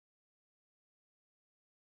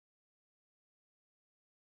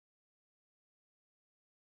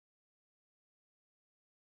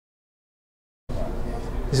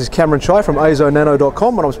This is Cameron Chai from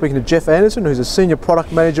azonano.com, and I'm speaking to Jeff Anderson, who's a Senior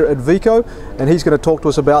Product Manager at Veeco, and he's going to talk to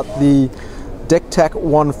us about the Dektak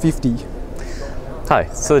 150. Hi,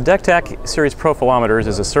 so the Dektak series profilometers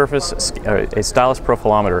is a stylus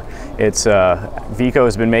profilometer. It's Veeco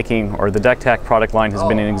has been making, or the Dektak product line has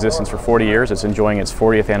been in existence for 40 years. It's enjoying its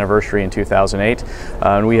 40th anniversary in 2008,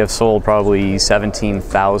 and we have sold probably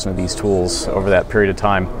 17,000 of these tools over that period of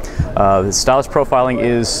time. The stylus profiling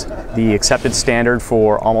is the accepted standard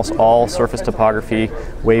for almost all surface topography,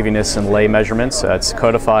 waviness, and lay measurements. It's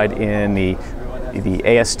codified in the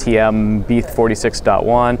ASTM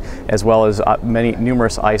B46.1, as well as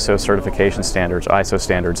numerous ISO certification standards, ISO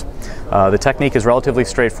standards. The technique is relatively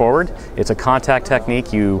straightforward. It's a contact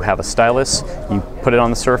technique. You have a stylus, you put it on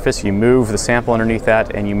the surface, you move the sample underneath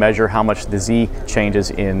that, and you measure how much the Z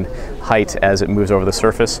changes in height as it moves over the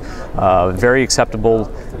surface. Very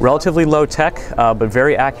acceptable, relatively low tech, but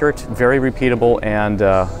very accurate, very repeatable, and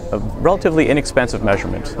a relatively inexpensive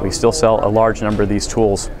measurement. We still sell a large number of these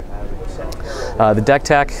tools. The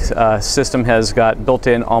Dektak system has got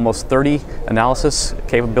built-in almost 30 analysis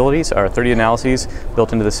capabilities, or 30 analyses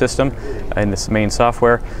built into the system in this main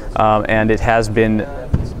software, and it has been,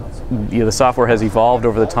 the software has evolved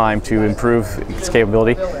over the time to improve its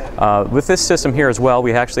capability. With this system here as well,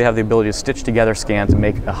 we actually have the ability to stitch together scans and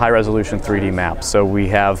make a high-resolution 3D map. So we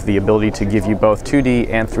have the ability to give you both 2D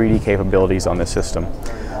and 3D capabilities on this system.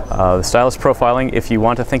 The stylus profiling, if you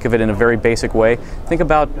want to think of it in a very basic way, think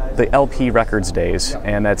about the LP records days,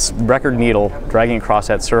 and that's record needle dragging across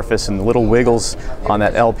that surface and the little wiggles on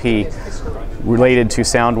that LP related to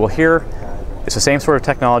sound. Well, here it's the same sort of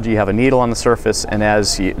technology. You have a needle on the surface, and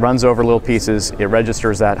as it runs over little pieces, it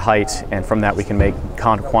registers that height, and from that we can make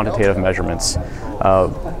quantitative measurements.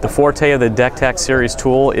 The forte of the Dektak series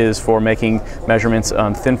tool is for making measurements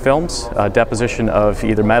on thin films, deposition of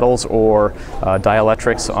either metals or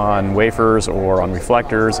dielectrics on wafers or on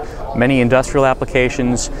reflectors, many industrial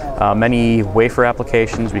applications, many wafer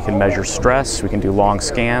applications. We can measure stress, we can do long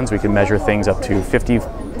scans, we can measure things up to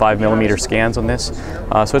 55mm scans on this.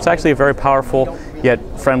 So it's actually a very powerful yet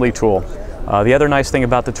friendly tool. The other nice thing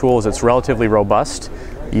about the tool is it's relatively robust.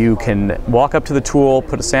 You can walk up to the tool,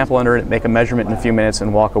 put a sample under it, make a measurement in a few minutes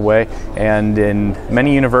and walk away. And in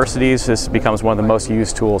many universities, this becomes one of the most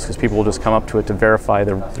used tools because people will just come up to it to verify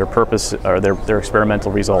their purpose or their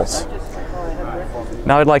experimental results.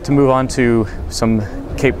 Now I'd like to move on to some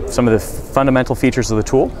of the fundamental features of the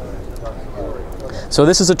tool. So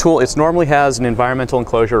this is a tool, it normally has an environmental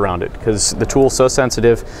enclosure around it because the tool is so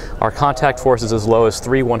sensitive. Our contact force is as low as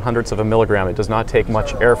 3/100ths of a milligram. It does not take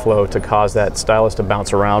much airflow to cause that stylus to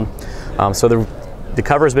bounce around. So the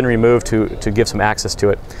cover has been removed to give some access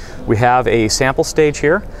to it. We have a sample stage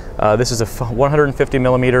here. This is a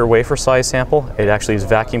 150mm wafer size sample. It actually is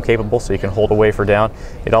vacuum capable, so you can hold a wafer down.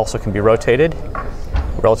 It also can be rotated.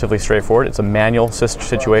 Relatively straightforward. It's a manual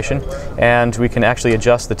situation, and we can actually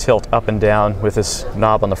adjust the tilt up and down with this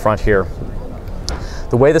knob on the front here.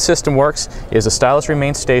 The way the system works is the stylus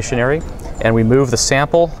remains stationary, and we move the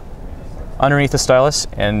sample underneath the stylus,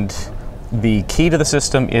 and the key to the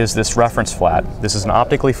system is this reference flat. This is an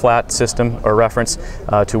optically flat system or reference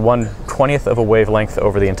to 1/20th of a wavelength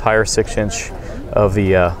over the entire 6" of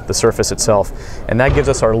the surface itself. And that gives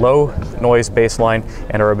us our low noise baseline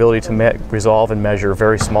and our ability to resolve and measure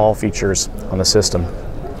very small features on the system.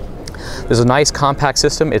 This is a nice compact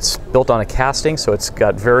system. It's built on a casting, so it's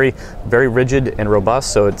got very rigid and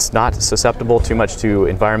robust, so it's not susceptible too much to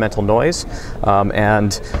environmental noise.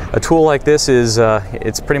 And a tool like this is,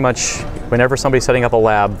 it's pretty much, whenever somebody's setting up a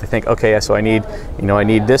lab, they think, okay, so I need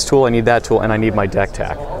this tool, I need that tool, and I need my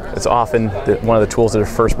Dektak. It's often one of the tools that are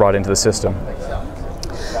first brought into the system.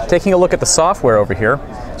 Taking a look at the software over here,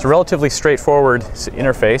 it's a relatively straightforward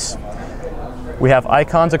interface. We have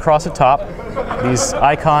icons across the top. These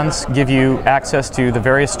icons give you access to the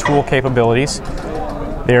various tool capabilities.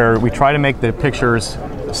 We try to make the pictures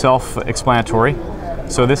self-explanatory.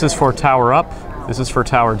 So this is for tower up, this is for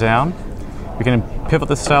tower down. We can pivot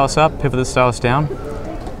the stylus up, pivot the stylus down.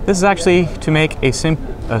 This is actually to make a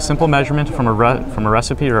simple measurement from a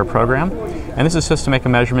recipe or a program, and this is just to make a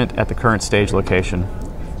measurement at the current stage location.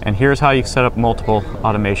 And here's how you set up multiple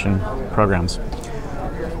automation programs.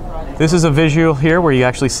 This is a visual here where you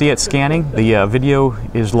actually see it scanning. The video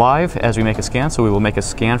is live as we make a scan, so we will make a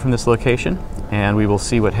scan from this location and we will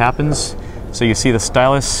see what happens. So you see the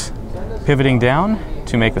stylus pivoting down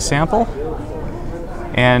to make the sample,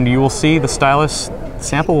 and you will see the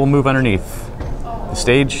sample will move underneath.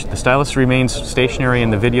 The stylus remains stationary in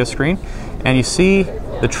the video screen, and you see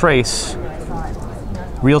the trace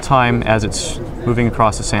real time as it's moving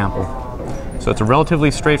across the sample. So it's a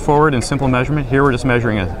relatively straightforward and simple measurement. Here we're just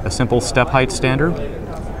measuring a simple step height standard.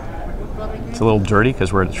 It's a little dirty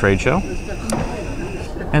because we're at a trade show.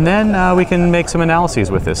 And then we can make some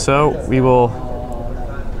analyses with this. So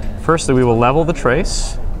firstly we will level the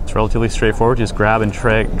trace. It's relatively straightforward, just grab and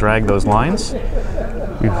drag those lines.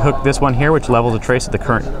 We hook this one here, which levels the trace at the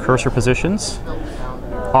current cursor positions.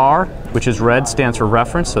 R, which is red, stands for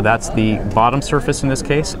reference, so that's the bottom surface in this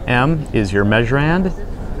case. M is your measurand,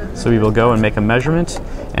 so we will go and make a measurement.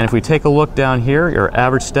 And if we take a look down here, your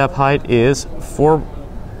average step height is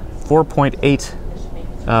 4.8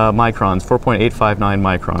 microns,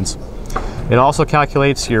 4.859 microns. It also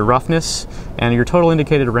calculates your roughness and your total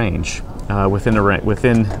indicated range within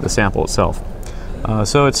the sample itself.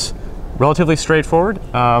 So it's relatively straightforward,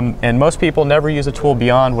 and most people never use a tool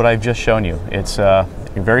beyond what I've just shown you. It's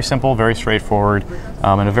very simple, very straightforward,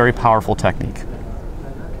 and a very powerful technique.